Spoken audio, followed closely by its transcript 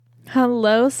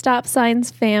Hello, Stop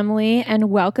Signs family, and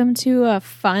welcome to a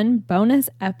fun bonus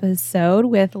episode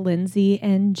with Lindsay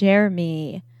and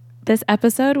Jeremy. This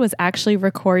episode was actually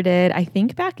recorded, I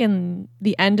think, back in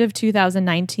the end of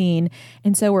 2019,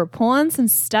 and so we're pulling some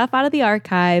stuff out of the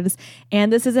archives,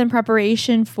 and this is in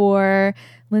preparation for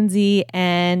Lindsay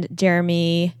and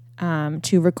Jeremy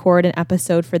to record an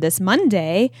episode for this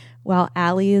Monday while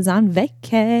Allie is on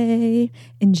vacay.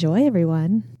 Enjoy,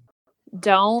 everyone.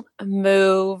 Don't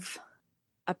move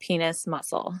a penis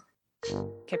muscle.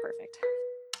 Okay, perfect.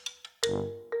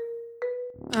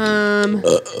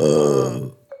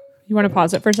 You want to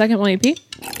pause it for a second while you pee?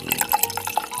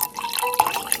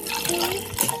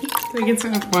 Can I get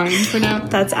some wine for now?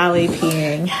 That's Allie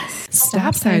peeing.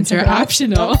 Stop signs are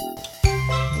optional.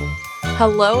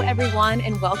 Hello, everyone,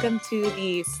 and welcome to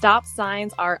the Stop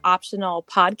Signs Are Optional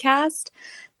podcast.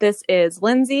 This is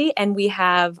Lindsay, and we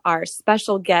have our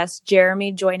special guest,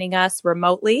 Jeremy, joining us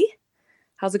remotely.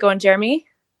 How's it going, Jeremy?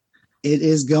 It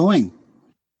is going.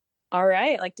 All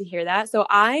right. I'd like to hear that. So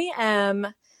I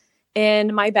am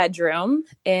in my bedroom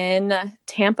in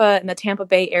Tampa, in the Tampa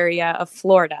Bay area of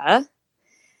Florida.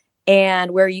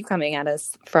 And where are you coming at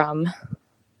us from?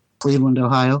 Cleveland,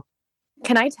 Ohio.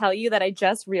 Can I tell you that I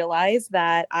just realized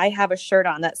that I have a shirt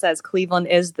on that says Cleveland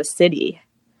is the city?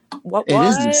 What? It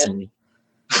is the city.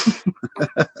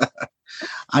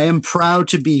 I am proud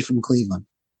to be from Cleveland.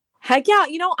 Heck yeah.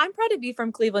 You know, I'm proud to be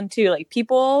from Cleveland too.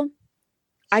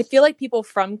 I feel like people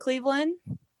from Cleveland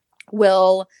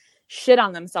will shit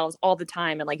on themselves all the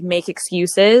time and like make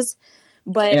excuses.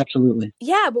 But absolutely.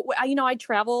 Yeah. But I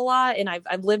travel a lot and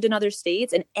I've lived in other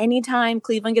states, and anytime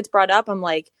Cleveland gets brought up, I'm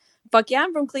like, fuck yeah,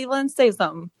 I'm from Cleveland. Say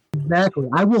something. Exactly.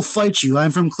 I will fight you.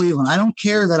 I'm from Cleveland. I don't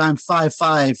care that I'm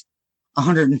 5'5",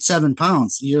 107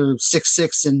 pounds. You're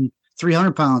 6'6" and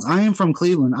 300 pounds. I am from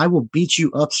Cleveland. I will beat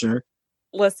you up, sir.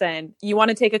 Listen, you want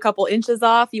to take a couple inches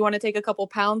off? You want to take a couple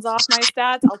pounds off my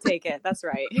stats? I'll take it. That's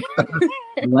right.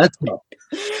 Let's go.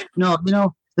 No,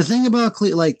 the thing about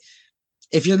Cleveland, like,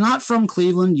 if you're not from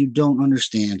Cleveland, you don't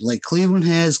understand. Like, Cleveland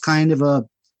has kind of a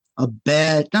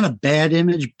bad, not a bad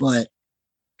image, but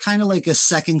kind of like a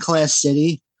second-class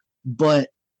city. But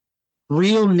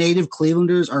real native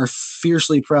Clevelanders are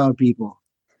fiercely proud people.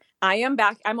 I am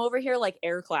back. I'm over here like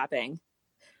air clapping.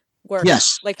 Word.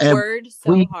 Yes. Word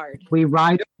so hard. We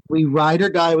ride or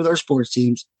die with our sports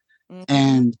teams. Mm-hmm.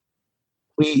 And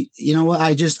you know what?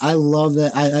 I love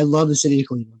that. I love the city of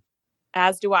Cleveland.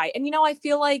 As do I. And I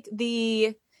feel like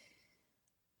the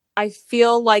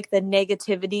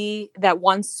negativity that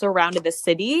once surrounded the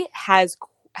city has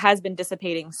been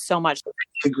dissipating so much. I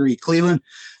agree. Cleveland,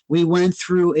 we went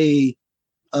through a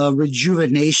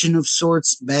rejuvenation of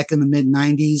sorts back in the mid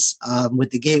 90s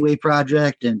with the Gateway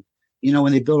Project, and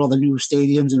when they built all the new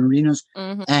stadiums and arenas,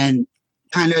 mm-hmm. and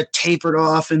kind of tapered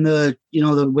off in the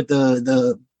with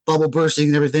the bubble bursting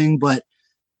and everything. But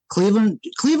Cleveland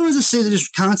is a city that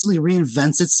just constantly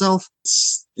reinvents itself.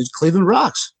 It's Cleveland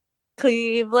rocks.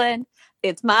 Cleveland,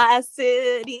 it's my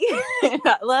city.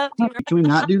 I love you. Can we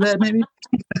not do that, maybe?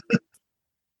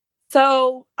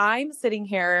 So I'm sitting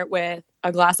here with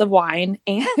a glass of wine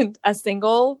and a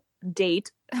single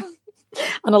date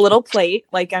on a little plate,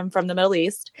 like I'm from the Middle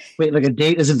East. Wait, like a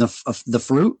date is in the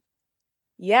fruit?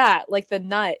 Yeah, like the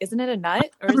nut. Isn't it a nut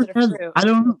or is it a fruit? I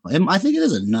don't know. I think it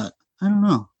is a nut. I don't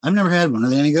know. I've never had one. Are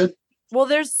they any good? Well,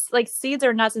 there's like seeds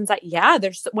or nuts inside. Yeah,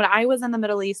 when I was in the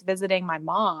Middle East visiting my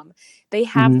mom, they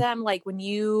have mm-hmm. them like when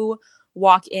you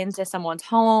walk into someone's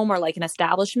home or like an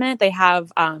establishment, they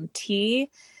have tea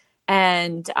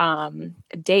and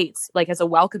dates like as a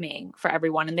welcoming for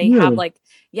everyone. And they have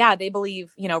they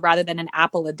believe, rather than an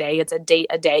apple a day, it's a date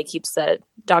a day keeps the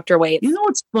doctor away. You know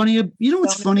what's funny?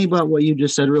 What's funny about what you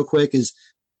just said real quick is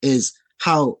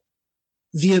how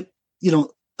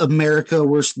America,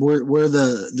 we're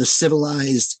the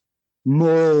civilized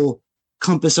moral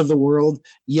compass of the world.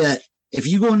 Yet if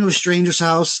you go into a stranger's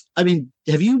house, I mean,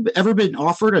 have you ever been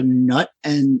offered a nut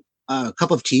and a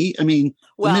cup of tea? I mean,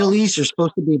 the Middle East are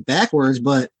supposed to be backwards,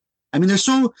 but I mean, they're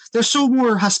so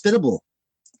more hospitable.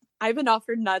 I've been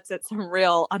offered nuts at some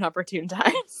real unopportune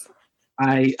times.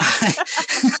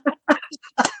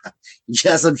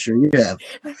 Yes, I'm sure you have.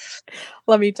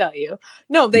 Let me tell you.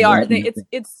 No, they are.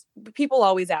 It's people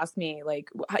always ask me like,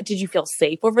 did you feel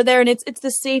safe over there? And it's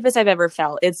the safest I've ever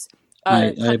felt. It's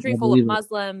a country full of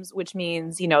Muslims, which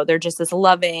means, they're just this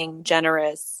loving,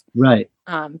 generous, right,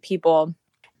 people.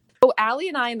 So Allie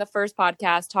and I in the first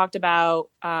podcast talked about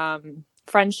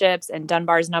friendships and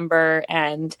Dunbar's number.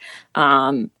 And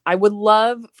I would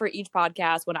love for each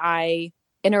podcast when I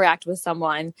interact with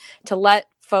someone to let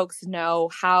folks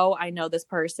know how I know this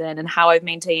person and how I've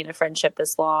maintained a friendship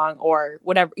this long, or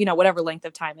whatever, whatever length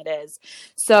of time it is.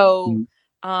 So,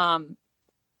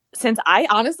 since I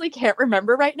honestly can't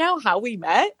remember right now how we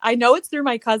met, I know it's through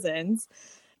my cousins,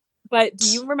 but do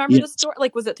you remember the story?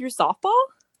 Like, was it through softball?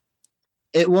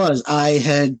 It was. I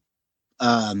had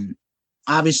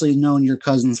obviously known your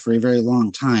cousins for a very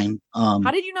long time.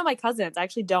 How did you know my cousins? I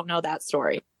actually don't know that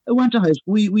story. I went to high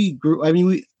school. We grew. I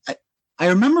mean, I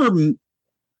remember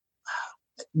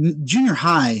junior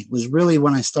high was really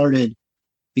when I started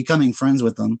becoming friends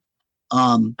with them.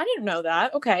 I didn't know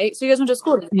that. Okay, so you guys went to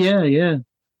school together. Yeah.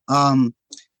 And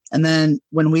then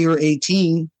when we were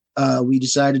 18, we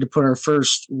decided to put our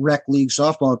first rec league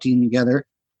softball team together.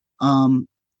 And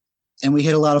we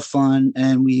had a lot of fun,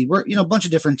 and we were, a bunch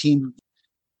of different teams.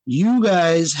 You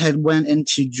guys had went in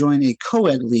to join a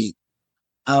co-ed league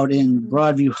out in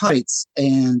Broadview Heights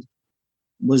and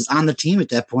was on the team at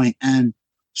that point. And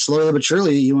slowly but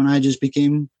surely, you and I just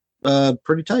became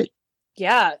pretty tight.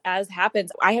 Yeah, as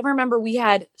happens. I remember we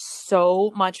had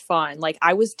so much fun. Like,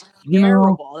 I was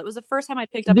terrible. It was the first time I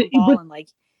picked up a ball in like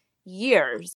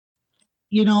years.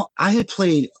 I had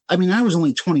played, I was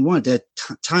only 21 at that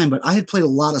time, but I had played a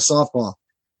lot of softball.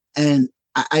 And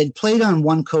I'd played on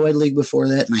one co-ed league before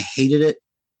that, and I hated it.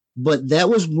 But that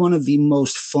was one of the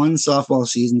most fun softball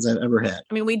seasons I've ever had.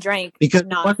 I mean, we drank because it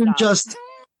wasn't just,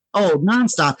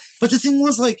 nonstop. But the thing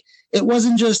was, like, it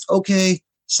wasn't just, okay,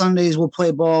 Sundays we'll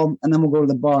play ball, and then we'll go to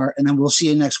the bar, and then we'll see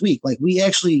you next week. Like,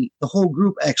 the whole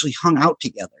group actually hung out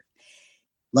together.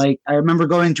 Like, I remember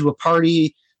going to a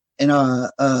party at a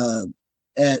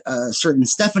certain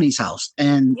Stephanie's house,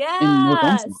 and in North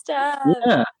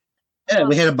Olmsted. Yeah,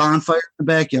 we had a bonfire in the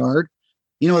backyard.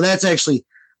 That's actually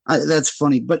that's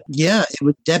funny, but yeah,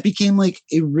 that became like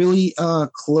a really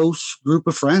close group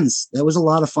of friends. That was a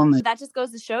lot of fun. That just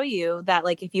goes to show you that,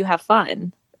 like, if you have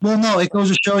fun. Well, no, it goes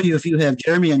to show you if you have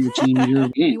Jeremy on your team.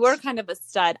 You were kind of a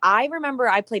stud. I remember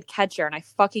I played catcher, and I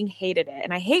fucking hated it.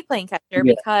 And I hate playing catcher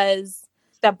because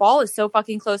that ball is so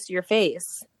fucking close to your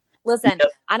face. Listen,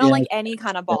 I don't like any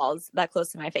kind of balls that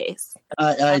close to my face.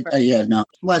 No.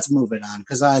 Let's move it on,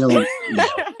 because I don't.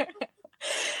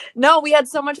 No, we had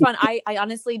so much fun. I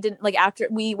honestly didn't like, after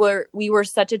we were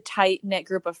such a tight knit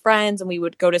group of friends, and we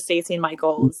would go to Stacey and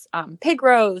Michael's pig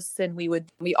roasts, and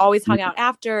we always hung out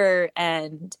after,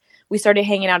 and we started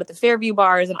hanging out at the Fairview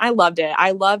bars, and I loved it.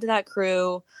 I loved that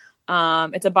crew.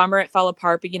 It's a bummer it fell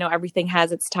apart, but everything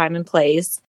has its time and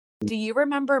place. Do you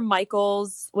remember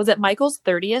Michael's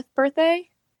 30th birthday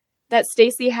that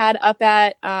Stacey had up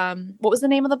at, what was the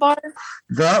name of the bar?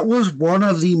 That was one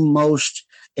of the most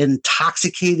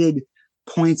intoxicated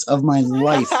points of my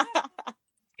life.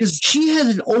 Because she had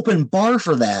an open bar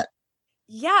for that.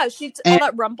 Yeah, all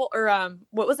that rumble, or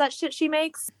what was that shit she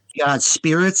makes? God,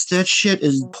 spirits, that shit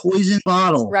is poison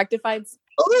bottle. Rectified.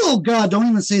 Oh, God, don't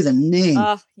even say the name.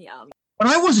 Yeah. But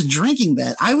I wasn't drinking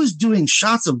that. I was doing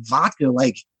shots of vodka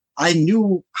like I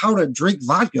knew how to drink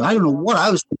vodka. I don't know what I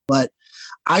was doing, but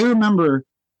I remember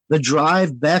the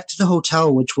drive back to the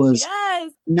hotel, which was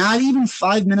not even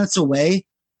 5 minutes away.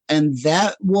 And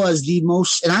that was the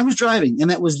most, and I was driving, and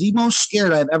that was the most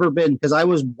scared I've ever been, because I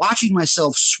was watching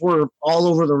myself swerve all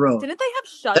over the road. Didn't they have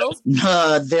shuttles?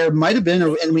 There might have been,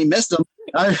 and we missed them.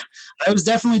 I was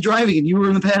definitely driving, and you were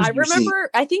in the passenger seat. I remember,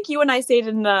 I think you and I stayed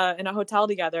in a hotel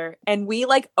together, and we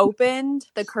opened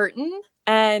the curtain,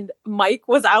 and Mike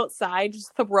was outside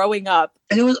just throwing up.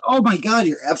 And it was, oh my God,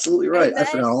 you're absolutely right. I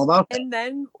forgot all about that. And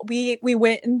then we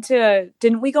went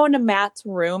didn't we go into Matt's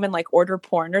room and order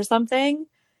porn or something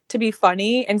to be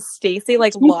funny? And Stacey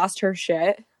lost her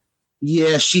shit.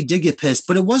 Yeah, she did get pissed,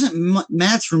 but it wasn't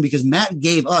Matt's room, because Matt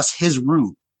gave us his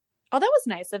room. Oh, that was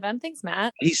nice of him. Thanks,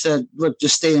 Matt. He said, look,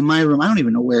 just stay in my room. I don't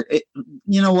even know where.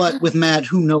 You know what? With Matt,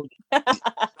 who knows?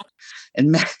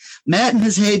 And Matt in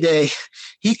his heyday,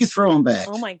 he could throw him back.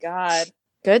 Oh, my God.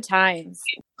 Good times.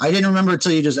 I didn't remember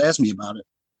until you just asked me about it.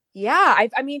 Yeah.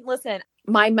 I mean, listen,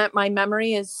 my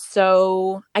memory is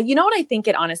so... you know what I think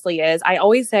it honestly is? I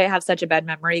always say I have such a bad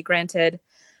memory, granted,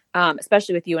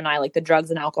 especially with you and I, the drugs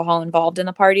and alcohol involved in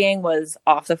the partying was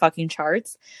off the fucking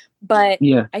charts. But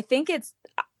I think it's...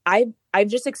 I've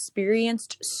just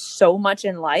experienced so much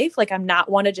in life. I'm not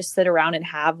one to just sit around and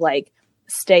have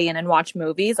stay in and watch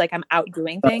movies. I'm out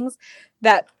doing things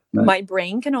that my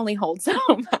brain can only hold so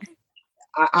much.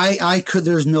 I could,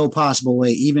 there's no possible way,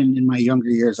 even in my younger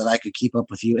years, that I could keep up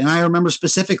with you. And I remember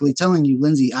specifically telling you,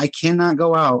 Lindsay, I cannot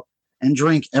go out and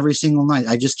drink every single night.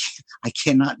 I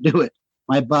cannot do it.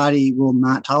 My body will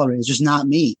not tolerate it. It's just not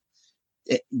me.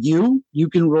 You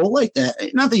can roll like that.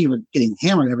 Not that you were getting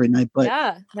hammered every night, but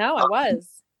yeah, no, I was.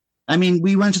 I mean,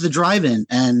 we went to the drive-in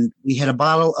and we had a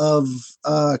bottle of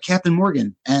Captain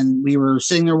Morgan, and we were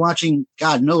sitting there watching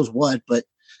God knows what, but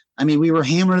I mean, we were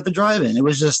hammered at the drive-in. It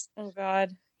was just, Oh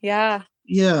God. Yeah.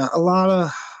 yeah, a lot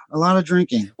of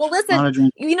drinking. Well, A lot listen, of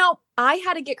drinking. I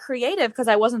had to get creative because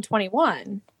I wasn't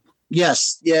 21.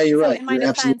 Yes, yeah, you're So right. in my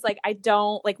You're defense, like I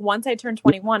don't like once I turned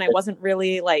 21, I wasn't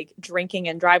really like drinking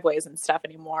in driveways and stuff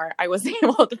anymore. I was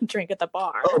able to drink at the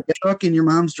bar. Oh, truck in your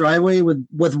mom's driveway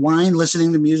with wine,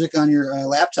 listening to music on your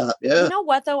laptop. Yeah. You know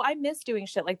what though? I miss doing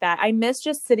shit like that. I miss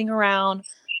just sitting around,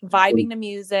 vibing to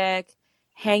music,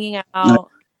 hanging out.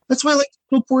 That's why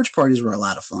little porch parties were a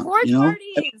lot of fun. Porch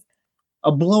parties.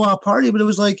 A blowout party, but it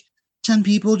was like 10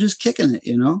 people just kicking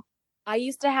it, I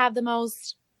used to have the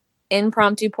most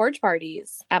impromptu porch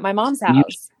parties at my mom's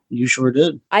house. You sure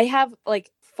did. I have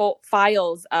like full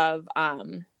files of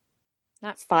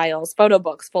not files, photo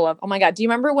books full of, oh my God, do you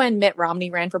remember when Mitt Romney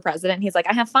ran for president? He's like,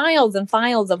 I have files and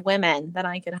files of women that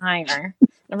I could hire.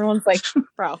 Everyone's like,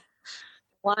 bro.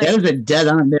 Why? That is a dead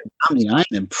on Mitt Romney. I'm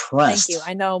impressed. Thank you.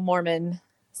 I know Mormon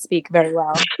speak very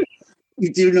well.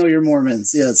 You do know your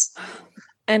Mormons, yes.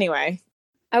 Anyway.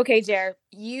 Okay, Jer,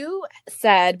 you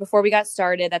said before we got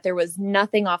started that there was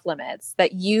nothing off limits,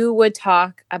 that you would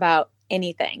talk about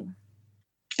anything.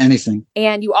 Anything.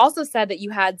 And you also said that you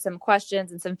had some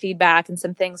questions and some feedback and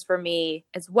some things for me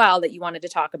as well that you wanted to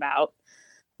talk about.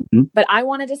 Mm-hmm. But I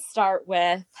wanted to start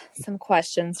with some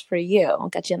questions for you. I'll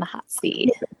get you in the hot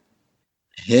seat.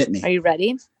 Hit me. Are you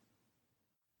ready?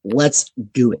 Let's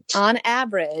do it. On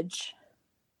average,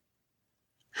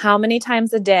 how many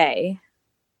times a day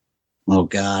Oh,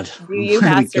 God. do you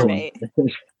masturbate?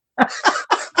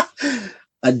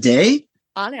 A day?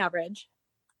 On average.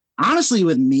 Honestly,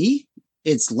 with me,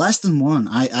 it's less than one.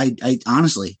 I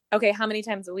honestly. Okay, how many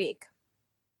times a week?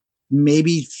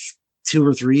 Maybe 2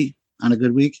 or 3 on a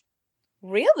good week.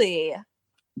 Really?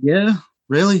 Yeah,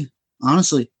 really.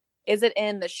 Honestly. Is it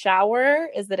in the shower?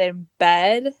 Is it in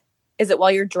bed? Is it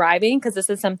while you're driving? Because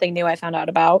this is something new I found out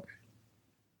about.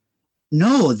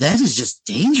 No, that is just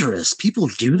dangerous. People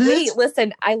do that? Wait,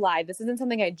 listen, I lied. This isn't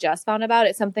something I just found about.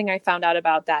 It's something I found out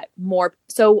about that more.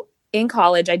 So in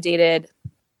college, I dated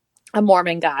a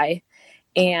Mormon guy,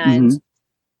 and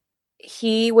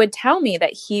he would tell me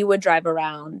that he would drive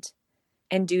around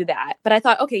and do that. But I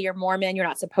thought, okay, you're Mormon. You're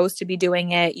not supposed to be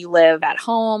doing it. You live at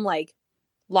home. Like,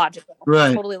 logical.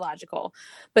 Right. Totally logical.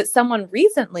 But someone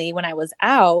recently, when I was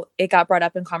out, it got brought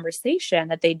up in conversation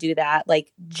that they do that,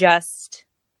 like, just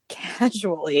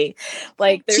casually.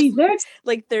 Like,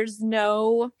 there's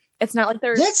no, it's not like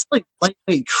there's, that's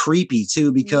like creepy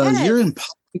too, because you're in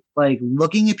public, like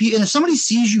looking at people, and if somebody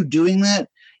sees you doing that,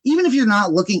 even if you're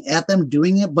not looking at them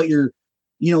doing it, but you're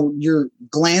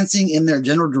glancing in their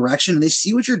general direction and they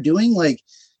see what you're doing, like,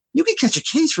 you could catch a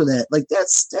case for that. Like,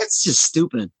 that's just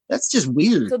stupid. That's just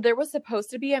weird. So there was supposed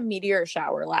to be a meteor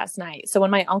shower last night. So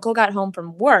when my uncle got home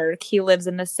from work, he lives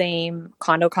in the same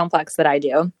condo complex that I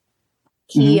do.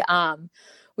 We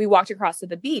walked across to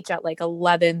the beach at like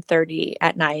 11:30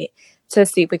 at night to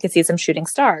see if we could see some shooting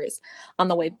stars. On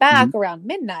the way back around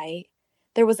midnight,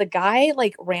 there was a guy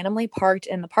like randomly parked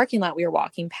in the parking lot we were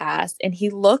walking past, and he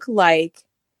looked like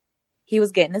he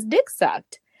was getting his dick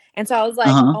sucked. And so I was like,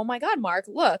 oh my God, Mark,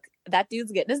 look, that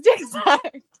dude's getting his dick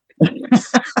sucked.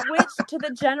 Which to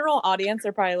the general audience,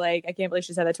 they're probably like, I can't believe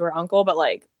she said that to her uncle, but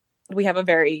like,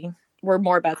 we're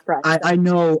more best friends. I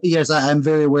know. Yes, I'm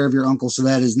very aware of your uncle, so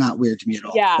that is not weird to me at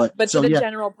all. Yeah, but to the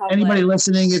general public, anybody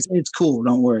listening, it's cool.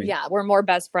 Don't worry. Yeah, we're more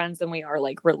best friends than we are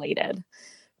like related.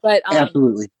 But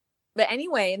absolutely. But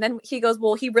anyway, and then he goes,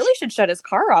 well, he really should shut his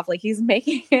car off. Like, he's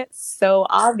making it so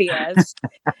obvious.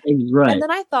 Right. And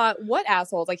then I thought, what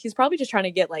assholes? Like, he's probably just trying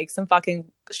to get like some fucking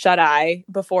shut eye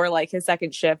before like his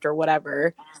second shift or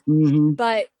whatever.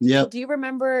 But do you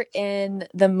remember in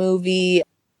the movie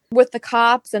with the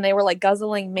cops and they were like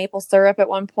guzzling maple syrup at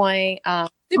one point?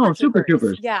 Super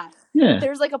Troopers. Yeah. Yeah.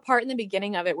 There's like a part in the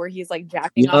beginning of it where he's like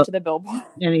jacking off to the billboard.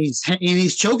 And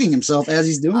he's choking himself as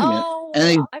he's doing it.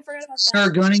 And I forgot about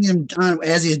start gunning him down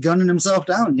as he's gunning himself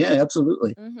down. Yeah,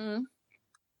 absolutely.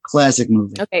 Classic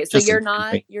movie. Okay, so you're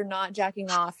not jacking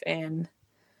off in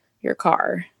your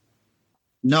car.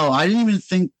 No, I didn't even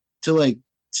think to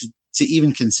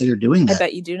even consider doing that. I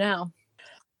bet you do now.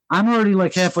 I'm already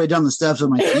like halfway down the steps with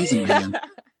my keys in my hand.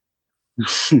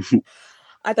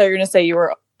 I thought you were gonna say you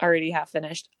were already half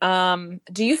finished.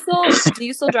 Do you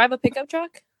still drive a pickup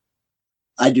truck?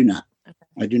 I do not. Okay.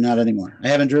 I do not anymore. I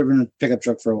haven't driven a pickup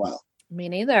truck for a while. Me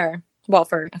neither. Well,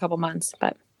 for a couple months,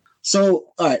 but. So,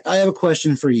 all right, I have a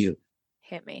question for you.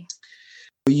 Hit me.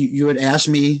 You had asked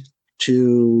me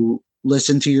to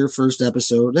listened to your first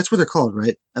episode. That's what they're called,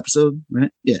 right? Episode,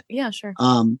 right? Yeah. Yeah, sure.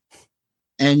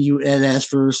 And you had asked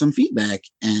for some feedback,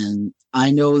 and I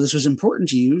know this was important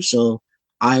to you, so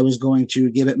I was going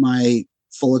to give it my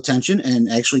full attention and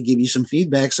actually give you some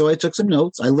feedback. So I took some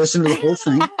notes. I listened to the whole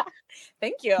thing.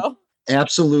 Thank you.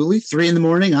 Absolutely. 3 a.m,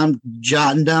 I'm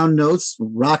jotting down notes,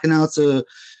 rocking out to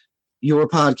your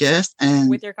podcast, and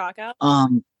With your cock out?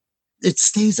 it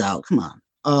stays out. Come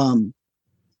on.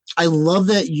 I love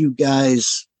that you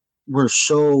guys were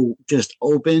so just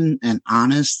open and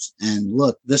honest. And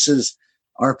look, this is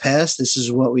our past. This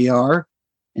is what we are.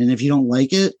 And if you don't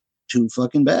like it, too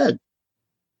fucking bad.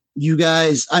 You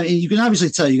guys, I mean, you can obviously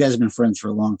tell you guys have been friends for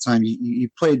a long time. You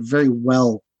played very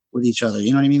well with each other.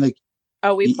 You know what I mean? Like,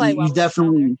 oh, we play well. You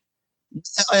definitely,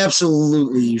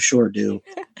 absolutely, you sure do.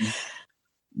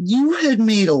 You had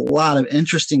made a lot of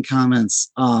interesting comments.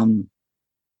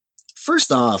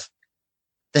 First off,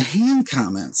 the hand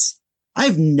comments.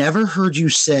 I've never heard you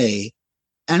say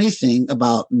anything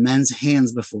about men's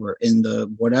hands before in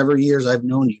the whatever years I've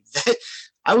known you.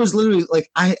 I was literally like,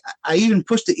 I even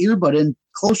pushed the earbud in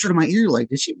closer to my ear. Like,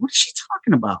 what is she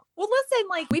talking about? Well, listen,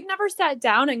 like, we've never sat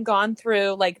down and gone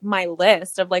through like my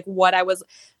list of like what I was.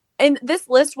 And this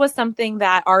list was something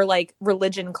that our like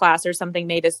religion class or something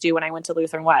made us do when I went to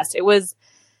Lutheran West. It was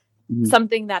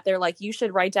something that they're like, you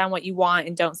should write down what you want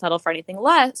and don't settle for anything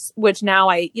less, which now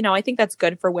I think that's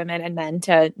good for women and men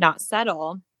to not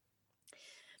settle.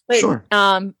 But, sure.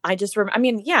 I just remember, I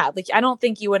mean, yeah, like, I don't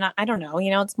think you and I don't know,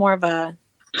 it's more of a.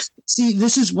 See,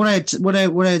 this is what I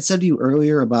had said to you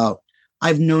earlier about,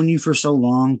 I've known you for so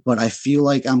long, but I feel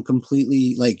like I'm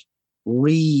completely like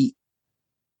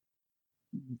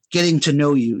getting to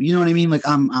know you. You know what I mean? Like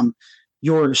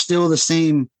you're still the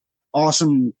same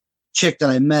awesome chick that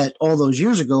I met all those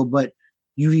years ago, but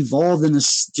you've evolved in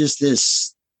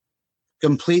this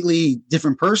completely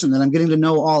different person that I'm getting to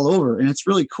know all over. And it's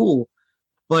really cool.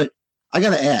 But I got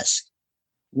to ask,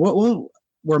 what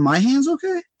were my hands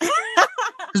okay?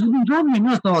 Because we've been driving me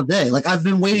nuts all day. Like, I've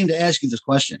been waiting to ask you this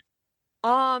question.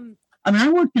 I mean, I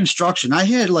worked construction. I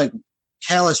had like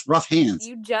callous, rough hands.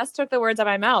 You just took the words out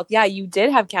of my mouth. Yeah, you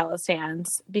did have callous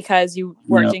hands because you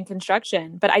worked in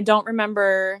construction. But I don't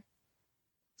remember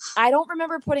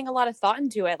putting a lot of thought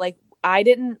into it. Like, I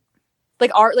didn't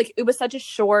it was such a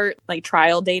short, like,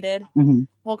 trial dated,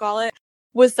 we'll call it,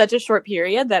 was such a short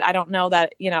period that I don't know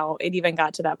that, it even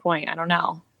got to that point. I don't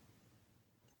know.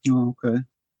 Oh, okay.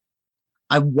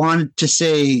 I wanted to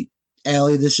say,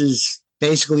 Allie, this is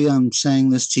basically, I'm saying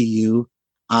this to you.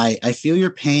 I feel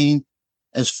your pain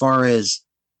as far as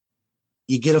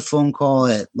you get a phone call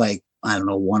at like, I don't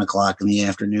know, 1 o'clock in the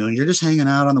afternoon. You're just hanging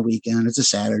out on the weekend. It's a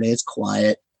Saturday. It's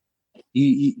quiet.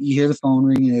 You hear the phone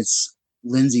ring and it's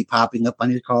Lindsay popping up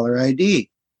on your caller ID.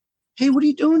 Hey, what are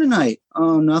you doing tonight?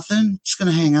 Oh, nothing. Just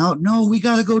going to hang out. No, we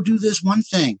got to go do this one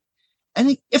thing.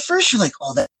 And at first you're like,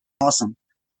 oh, that's awesome.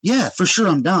 Yeah, for sure.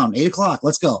 I'm down. 8 o'clock.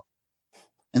 Let's go.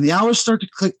 And the hours start to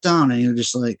click down and you're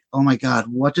just like, oh my God,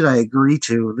 what did I agree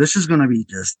to? This is going to be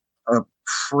just a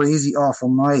crazy, awful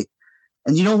night.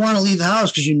 And you don't want to leave the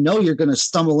house because you're going to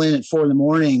stumble in at 4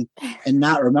 a.m. and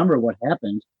not remember what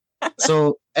happened.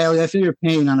 So, Allie, I feel your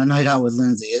pain on a night out with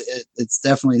Lindsay. It's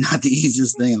definitely not the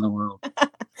easiest thing in the world.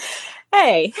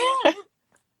 Hey.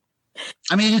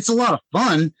 I mean, it's a lot of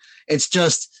fun. It's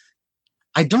just,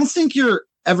 I don't think you're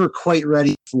ever quite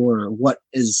ready for what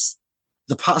is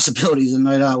the possibilities a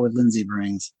night out with Lindsay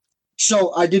brings.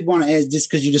 So I did want to add,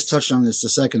 just because you just touched on this a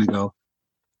second ago.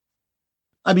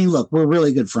 I mean, look, we're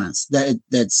really good friends.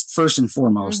 That's first and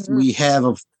foremost. Mm-hmm. We have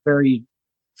a very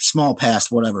small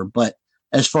past, whatever, but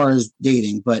as far as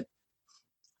dating, but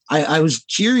I was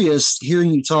curious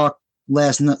hearing you talk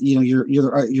last night,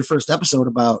 your first episode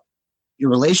about your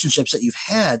relationships that you've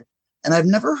had. And I've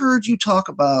never heard you talk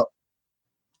about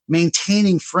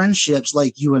maintaining friendships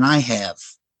like you and I have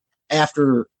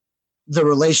after the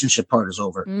relationship part is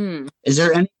over. Is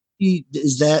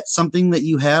that something that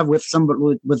you have with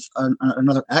somebody with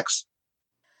another ex?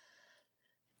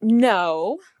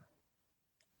 No.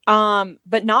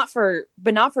 But not for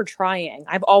trying.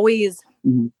 I've always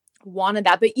wanted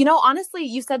that. But honestly,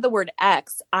 you said the word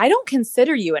ex. I don't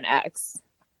consider you an ex.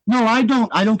 No, I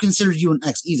don't consider you an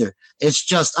ex either. It's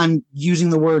just I'm using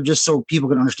the word just so people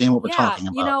can understand what we're talking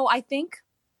about.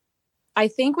 I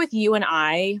think with you and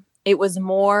I, it was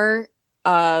more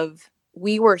of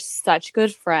we were such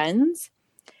good friends.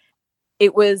 We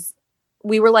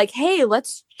were like, hey,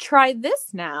 let's try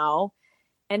this now.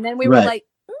 And then we were like,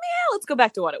 let's go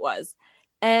back to what it was.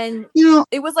 And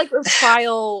it was like a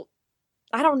trial.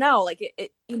 I don't know. Like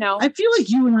it. I feel like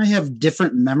you and I have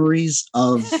different memories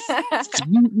of,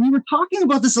 we were talking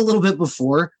about this a little bit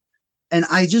before. And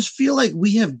I just feel like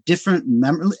we have different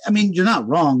memories. I mean, you're not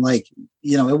wrong. Like,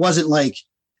 you know, it wasn't like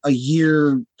a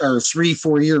year or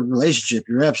 3-4 year relationship.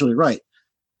 You're absolutely right.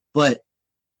 But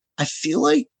I feel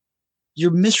like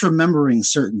you're misremembering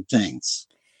certain things.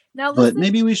 Now, but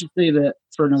maybe we should say that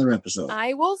for another episode.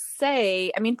 I will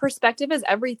say, I mean, perspective is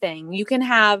everything. You can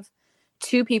have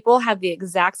two people have the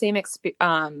exact same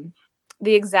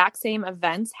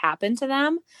events happen to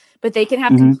them, but they can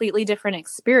have completely different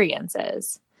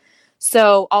experiences.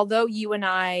 So although you and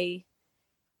I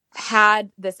had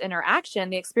this interaction,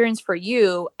 the experience for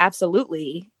you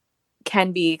absolutely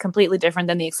can be completely different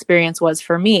than the experience was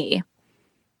for me.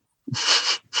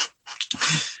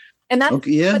 And that's,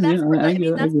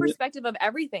 that's perspective of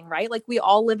everything, right? Like we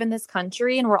all live in this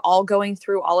country and we're all going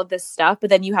through all of this stuff, but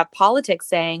then you have politics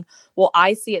saying, well,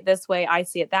 I see it this way, I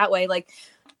see it that way. Like,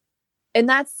 and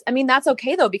that's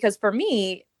okay though, because for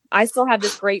me, I still have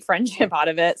this great friendship out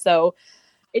of it. So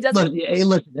it doesn't.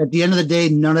 Look, at the end of the day,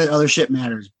 none of that other shit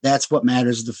matters. That's what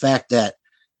matters. The fact that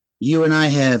you and I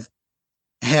have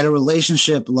had a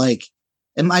relationship, like,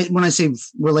 when I say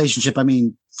relationship, I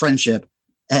mean friendship.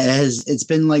 It's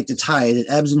been like the tide. It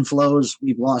ebbs and flows.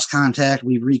 We've lost contact.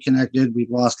 We've reconnected.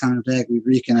 We've lost contact. We've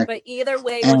reconnected. But either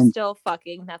way, we're still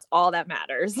fucking. That's all that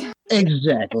matters.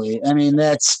 Exactly. I mean,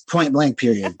 that's point blank,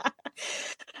 period.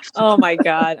 Oh my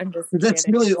God. I'm just That's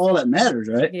really all that matters,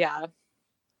 right? Yeah.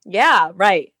 Yeah,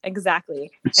 right.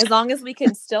 Exactly. As long as we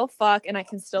can still fuck and I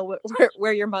can still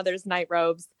wear your mother's night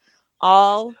robes,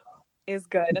 all is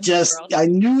good. I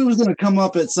knew it was going to come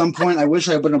up at some point. I wish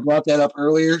I wouldn't have brought that up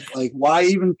earlier. Like, why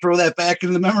even throw that back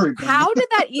into the memory bank? How did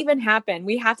that even happen?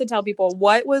 We have to tell people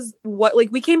what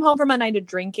we came home from a night of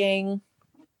drinking.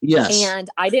 Yes. And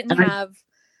I didn't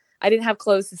have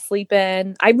clothes to sleep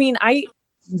in. I mean,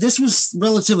 this was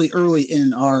relatively early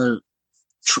in our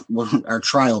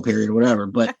trial period or whatever,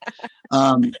 but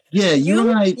you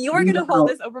and I, you are going to hold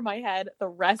this over my head the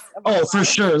rest of my life. For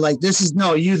sure. Like, this is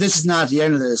not the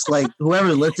end of this. Like,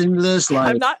 whoever's listening to this,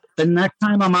 like, the next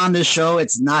time I'm on this show,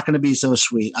 it's not going to be so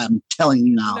sweet. I'm telling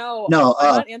you now. No,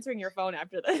 I'm not answering your phone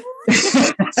after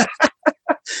this.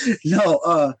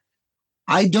 No,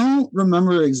 I don't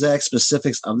remember exact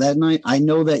specifics of that night. I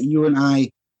know that you and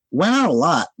I went out a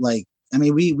lot. Like, I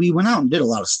mean, we went out and did a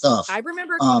lot of stuff. I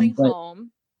remember coming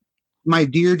home. My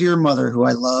dear, dear mother, who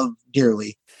I love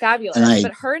dearly. Fabulous.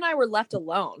 But her and I were left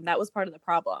alone. That was part of the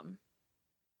problem.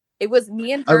 It was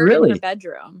me and her in her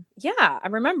bedroom. Yeah, I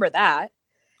remember that.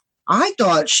 I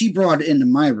thought she brought it into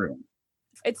my room.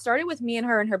 It started with me and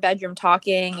her in her bedroom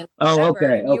talking. And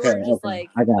okay. Like,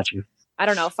 I got you. I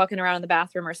don't know, fucking around in the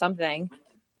bathroom or something.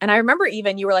 And I remember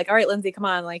even you were like, all right, Lindsay, come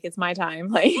on. Like, it's my time.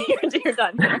 Like, you're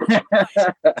done.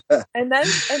 And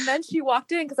then she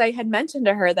walked in because I had mentioned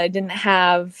to her that I didn't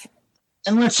have.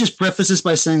 And let's just preface this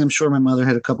by saying I'm sure my mother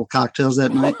had a couple cocktails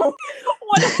that night.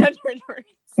 100%.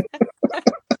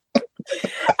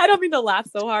 I don't mean to laugh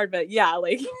so hard, but yeah,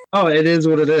 like. Oh, it is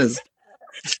what it is.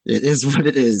 It is what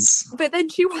it is. But then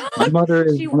my mother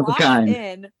is one of a kind.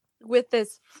 In with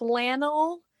this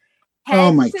flannel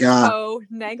head to toe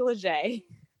negligee.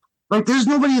 Like, there's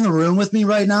nobody in the room with me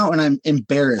right now, and I'm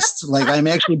embarrassed. Like, I'm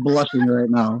actually blushing right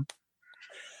now.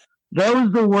 That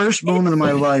was the worst moment of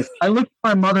my life. I looked at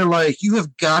my mother like, you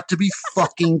have got to be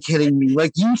fucking kidding me.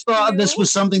 Like, you thought this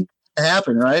was something to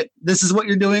happen, right? This is what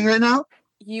you're doing right now?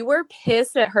 You were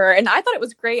pissed at her, and I thought it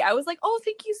was great. I was like, oh,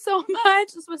 thank you so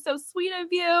much. This was so sweet of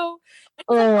you.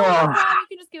 And you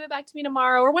can just give it back to me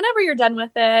tomorrow or whenever you're done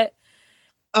with it.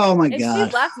 Oh, my God. And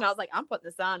she left, and I was like, I'm putting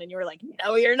this on. And you were like,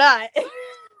 no, you're not.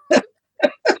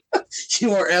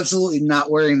 You are absolutely not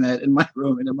wearing that in my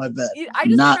room and in my bed. I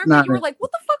just remember you were like,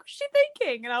 what the fuck was she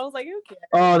thinking? And I was like, who cares?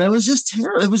 Oh, that was just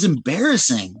terrible. It was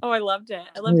embarrassing. Oh, I loved it.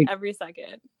 I loved every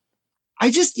second.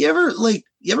 You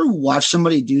ever watch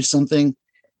somebody do something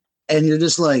and you're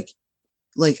just like,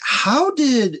 how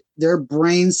did their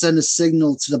brain send a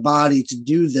signal to the body to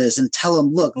do this and tell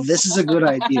them, look, this is a good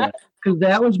idea? Because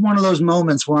that was one of those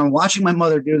moments where I'm watching my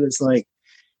mother do this, like,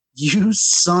 you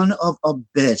son of a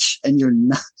bitch, and you're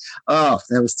not. Oh,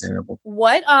 that was terrible.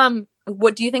 What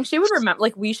do you think she would remember?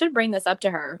 Like, we should bring this up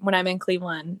to her when I'm in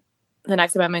Cleveland. The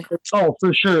next time I'm in Cleveland. Oh,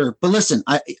 for sure. But listen,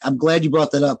 I'm glad you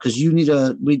brought that up because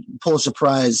we pull a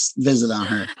surprise visit on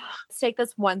her. Let's take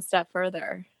this one step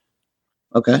further.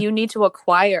 Okay. You need to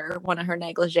acquire one of her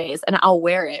negligees, and I'll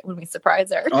wear it when we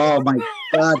surprise her. Oh my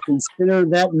God! Consider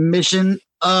that mission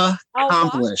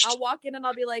accomplished. I'll walk in and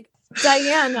I'll be like,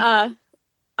 Diane,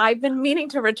 I've been meaning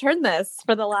to return this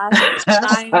for the last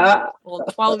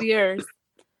 12 years.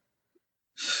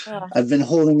 I've been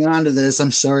holding on to this.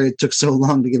 I'm sorry it took so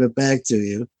long to give it back to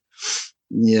you.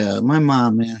 Yeah, my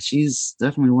mom, man, she's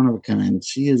definitely one of a kind.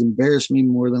 She has embarrassed me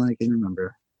more than I can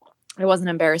remember. I wasn't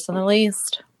embarrassed in the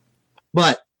least.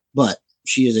 But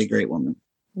she is a great woman.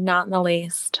 Not in the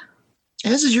least.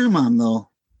 As is your mom, though.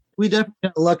 We definitely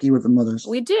got lucky with the mothers.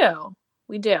 We do.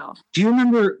 We do. Do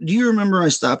you remember I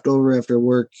stopped over after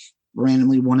work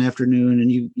randomly one afternoon and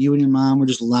you and your mom were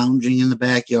just lounging in the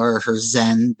backyard, her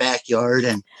zen backyard,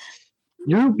 and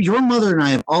your mother and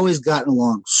I have always gotten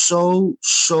along so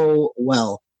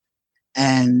well.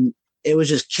 And it was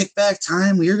just kickback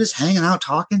time. We were just hanging out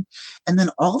talking. And then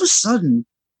all of a sudden,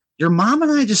 your mom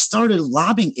and I just started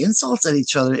lobbing insults at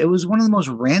each other. It was one of the most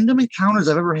random encounters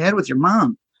I've ever had with your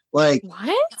mom. Like,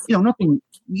 what? Nothing.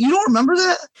 You don't remember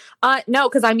that? No,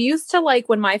 because I'm used to like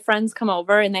when my friends come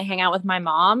over and they hang out with my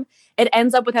mom, it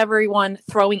ends up with everyone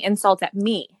throwing insults at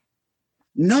me.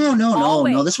 No.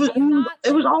 This was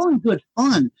it was all in good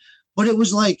fun, but it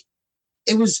was like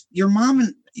your mom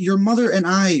and your mother and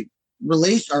I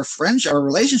our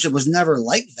relationship was never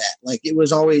like that. Like it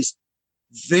was always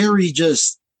very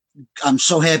just, I'm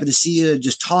so happy to see you,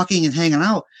 just talking and hanging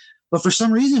out. But for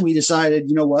some reason we decided,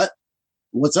 you know what?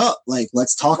 What's up? Like,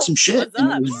 let's talk some shit.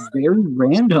 And it was very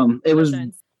random. It was.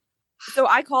 So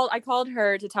I called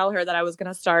her to tell her that I was going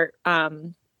to start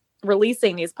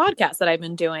releasing these podcasts that I've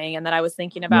been doing, and that I was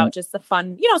thinking about just the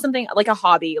fun, something like a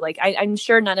hobby. Like I'm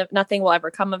sure nothing will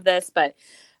ever come of this, but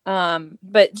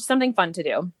just something fun to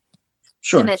do.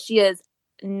 Sure. And that she is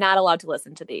not allowed to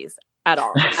listen to these at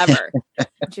all, ever.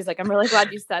 And she's like, I'm really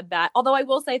glad you said that. Although I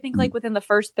will say, I think like within the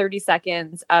first 30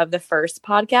 seconds of the first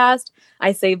podcast,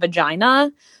 I say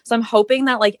vagina. So I'm hoping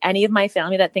that like any of my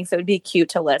family that thinks it would be cute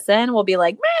to listen will be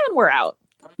like, man, we're out.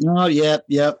 Oh, yeah.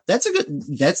 That's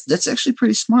actually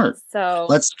pretty smart. So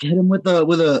let's hit them with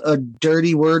a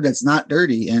dirty word that's not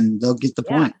dirty, and they'll get the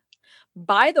point.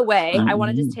 By the way, I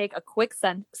want to just take a quick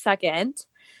second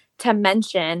to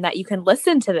mention that you can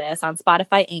listen to this on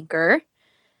Spotify Anchor.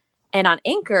 And on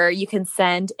Anchor, you can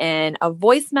send in a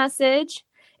voice message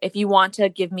if you want to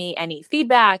give me any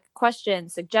feedback,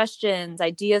 questions, suggestions,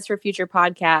 ideas for future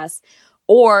podcasts.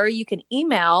 Or you can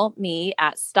email me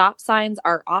at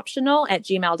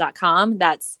stopsignsareoptional@gmail.com.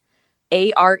 That's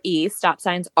ARE, stop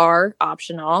signs are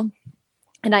optional.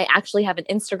 And I actually have an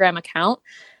Instagram account,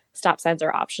 Stop Signs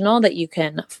Are Optional, that you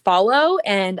can follow.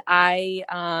 And I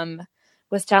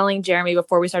was telling Jeremy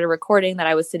before we started recording that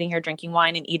I was sitting here drinking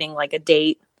wine and eating like a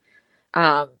date.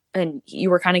 And you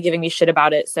were kind of giving me shit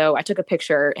about it. So I took a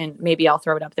picture and maybe I'll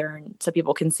throw it up there and so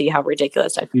people can see how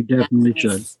ridiculous I feel. You definitely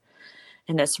should.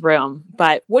 In this room.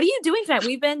 But what are you doing tonight?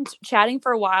 We've been chatting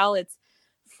for a while. It's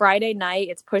Friday night.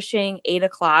 It's pushing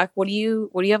 8:00. What do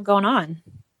you have going on?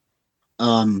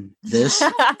 This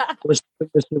would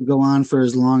go on for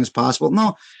as long as possible.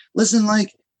 No, listen,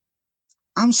 like,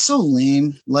 I'm so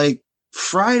lame. Like,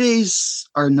 Fridays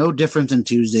are no different than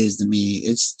Tuesdays to me.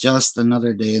 It's just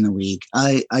another day in the week.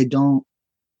 I don't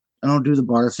do the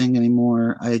bar thing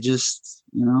anymore. I just,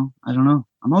 I don't know.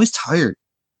 I'm always tired.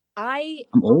 I'm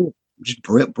old. Just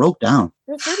broke down.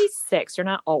 You're 36. You're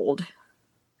not old.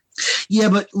 Yeah,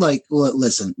 but like,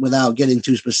 listen, without getting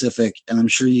too specific, and I'm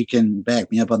sure you can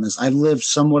back me up on this, I've lived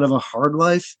somewhat of a hard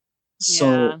life.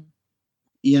 So,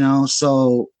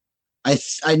 so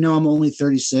I know I'm only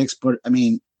 36, but I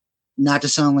mean, not to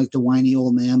sound like the whiny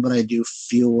old man, but I do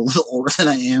feel a little older than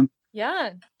I am.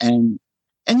 Yeah. And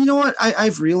you know what?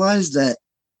 I've realized that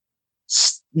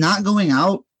not going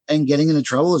out and getting into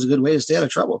trouble is a good way to stay out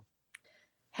of trouble.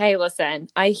 Hey, listen,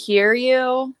 I hear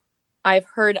you. I've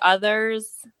heard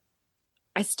others.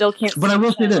 I still can't. But I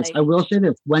will say this. I will say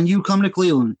this. When you come to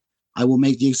Cleveland, I will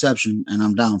make the exception, and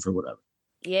I'm down for whatever.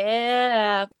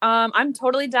 Yeah. I'm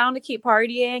totally down to keep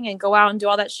partying and go out and do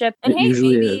all that shit. And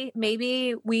maybe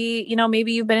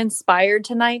maybe you've been inspired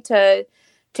tonight to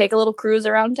take a little cruise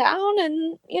around town,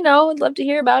 and I'd love to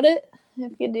hear about it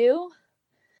if you do.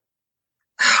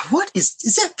 What is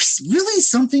that really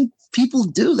something people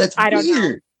do? That's weird. I don't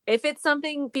know. If it's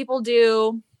something people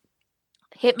do,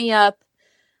 hit me up,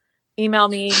 email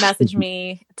me, message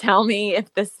me, tell me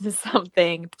if this is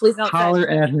something. Please don't holler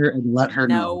at her and let her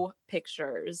know. No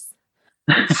pictures.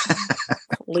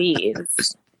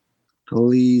 Please.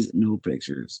 Please, no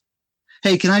pictures.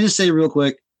 Hey, can I just say real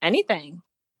quick? Anything.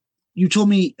 You told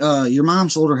me your mom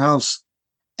sold her house,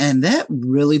 and that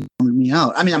really bummed me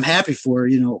out. I mean, I'm happy for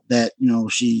her, that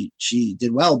she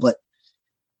did well, but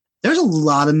there's a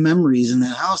lot of memories in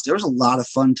that house. There was a lot of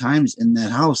fun times in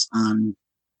that house on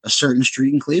a certain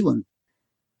street in Cleveland.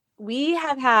 We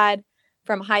have had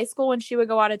from high school when she would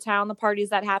go out of town, the parties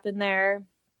that happened there,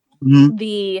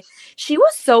 She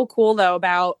was so cool though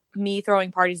about me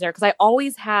throwing parties there, because I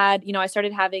always had, I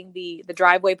started having the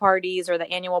driveway parties or the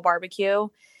annual barbecue.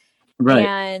 Right.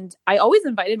 And I always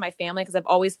invited my family because I've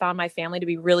always found my family to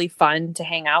be really fun to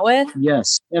hang out with.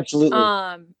 Yes, absolutely.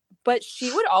 But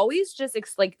she would always just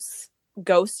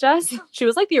ghost us. She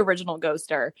was like the original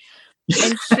ghoster.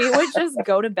 And she would just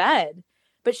go to bed.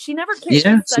 But she never cared. She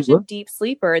was such a deep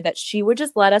sleeper that she would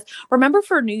just let us. Remember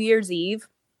for New Year's Eve,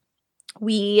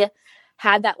 we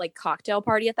had that like cocktail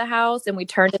party at the house and we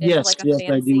turned it into like a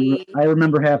fancy. I do. I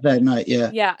remember half that night.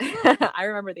 Yeah. Yeah. I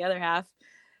remember the other half.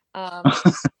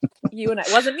 You and I.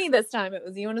 It wasn't me this time. It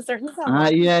was you and a certain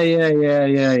someone. Yeah.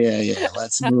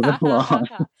 Let's move it along.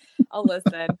 I'll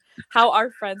listen. How our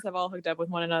friends have all hooked up with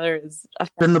one another is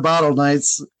in the bottle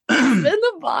nights. In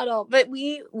the bottle. But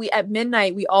we at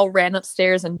midnight we all ran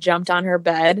upstairs and jumped on her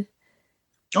bed.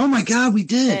 Oh my God, we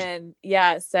did. And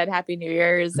yeah, said Happy New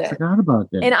Year's. I forgot about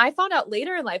that. And I found out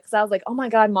later in life because I was like, oh my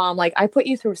God, Mom, like I put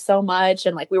you through so much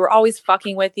and like we were always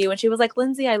fucking with you. And she was like,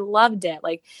 Lindsay, I loved it.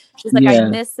 Like she's like, I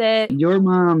miss it. Your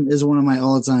mom is one of my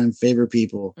all-time favorite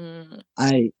people.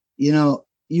 I've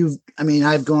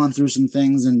gone through some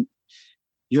things, and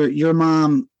your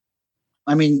mom,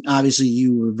 I mean, obviously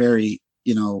you were very,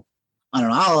 I don't know,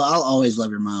 I'll always love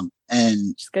your mom.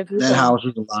 And that house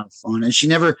was a lot of fun. And she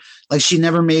never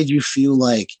made you feel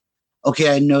like,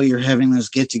 okay, I know you're having this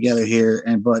get together here,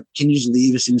 but can you just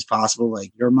leave as soon as possible?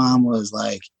 Like your mom was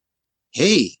like,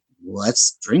 hey,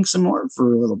 let's drink some more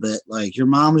for a little bit. Like your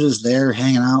mom was just there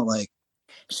hanging out. Like,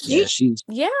 she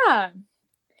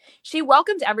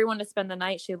welcomed everyone to spend the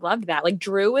night. She loved that. Like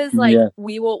Drew is like,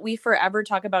 we forever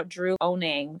talk about Drew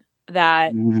owning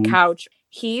that couch.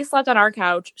 He slept on our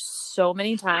couch so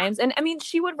many times. And I mean,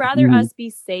 she would rather us be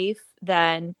safe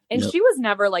than, and she was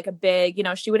never like a big,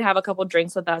 she would have a couple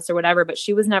drinks with us or whatever, but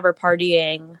she was never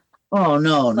partying. Oh,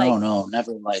 no,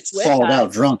 never like fall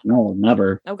out drunk. No,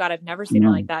 never. Oh God, I've never seen her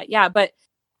like that. Yeah. But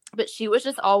she was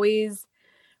just always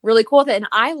really cool with it. And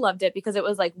I loved it because it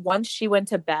was like, once she went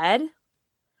to bed,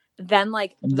 then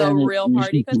like the real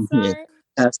party could start.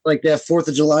 That's like that 4th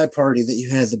of July party that you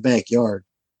had in the backyard.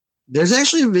 There's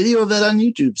actually a video of that on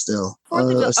YouTube still. It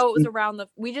was around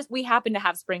we happened to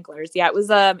have sprinklers. Yeah, it was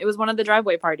one of the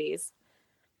driveway parties.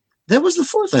 That was the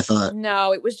 4th, I thought.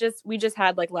 No, it was we just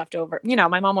had like leftover.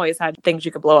 My mom always had things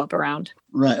you could blow up around.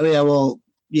 Right. Yeah. Well,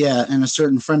 yeah. And a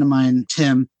certain friend of mine,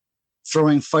 Tim,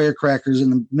 throwing firecrackers in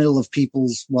the middle of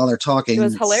people's while they're talking. It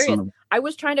was hilarious. I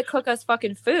was trying to cook us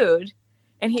fucking food,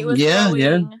 and he was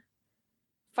throwing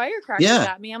firecrackers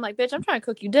at me. I'm like, bitch, I'm trying to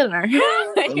cook you dinner.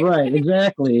 Right,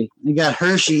 exactly. You got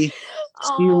Hershey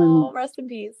stealing. Rest in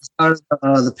peace.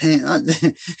 The pan.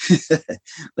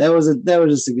 that was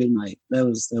just a good night. That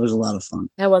was a lot of fun.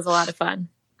 That was a lot of fun.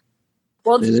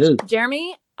 Well, it is.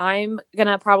 Jeremy, I'm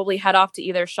gonna probably head off to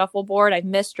either shuffleboard. I've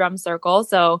missed drum circle,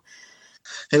 so.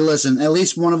 Hey, listen. At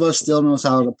least one of us still knows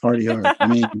how to party hard. I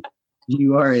mean,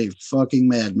 you are a fucking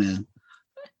madman.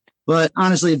 But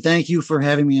honestly, thank you for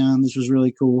having me on. This was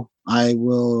really cool. I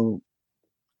will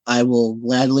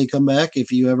gladly come back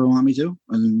if you ever want me to.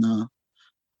 And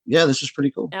this was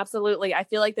pretty cool. Absolutely. I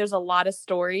feel like there's a lot of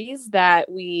stories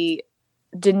that we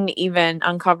didn't even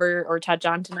uncover or touch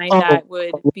on tonight that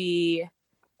would be.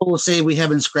 We'll say we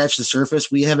haven't scratched the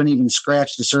surface. We haven't even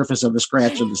scratched the surface of the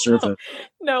scratch of the surface.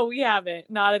 No, we haven't.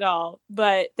 Not at all.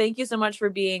 But thank you so much for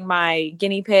being my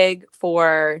guinea pig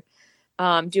for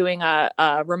doing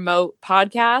a remote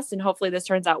podcast, and hopefully this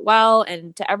turns out well.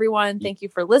 And to everyone, thank you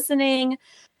for listening.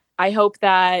 I hope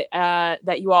that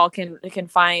that you all can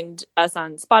find us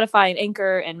on Spotify and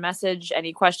Anchor and message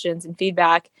any questions and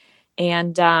feedback,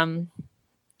 and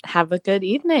have a good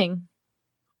evening.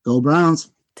 Go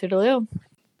Browns. Toodaloo.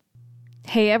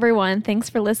 Hey everyone,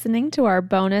 thanks for listening to our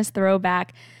bonus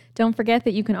throwback. Don't forget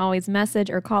that you can always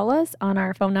message or call us on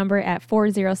our phone number at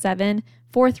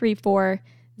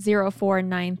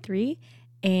 407-434-0493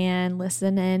 and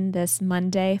listen in this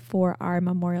Monday for our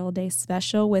Memorial Day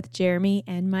special with Jeremy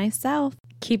and myself.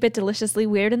 Keep it deliciously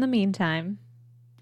weird in the meantime.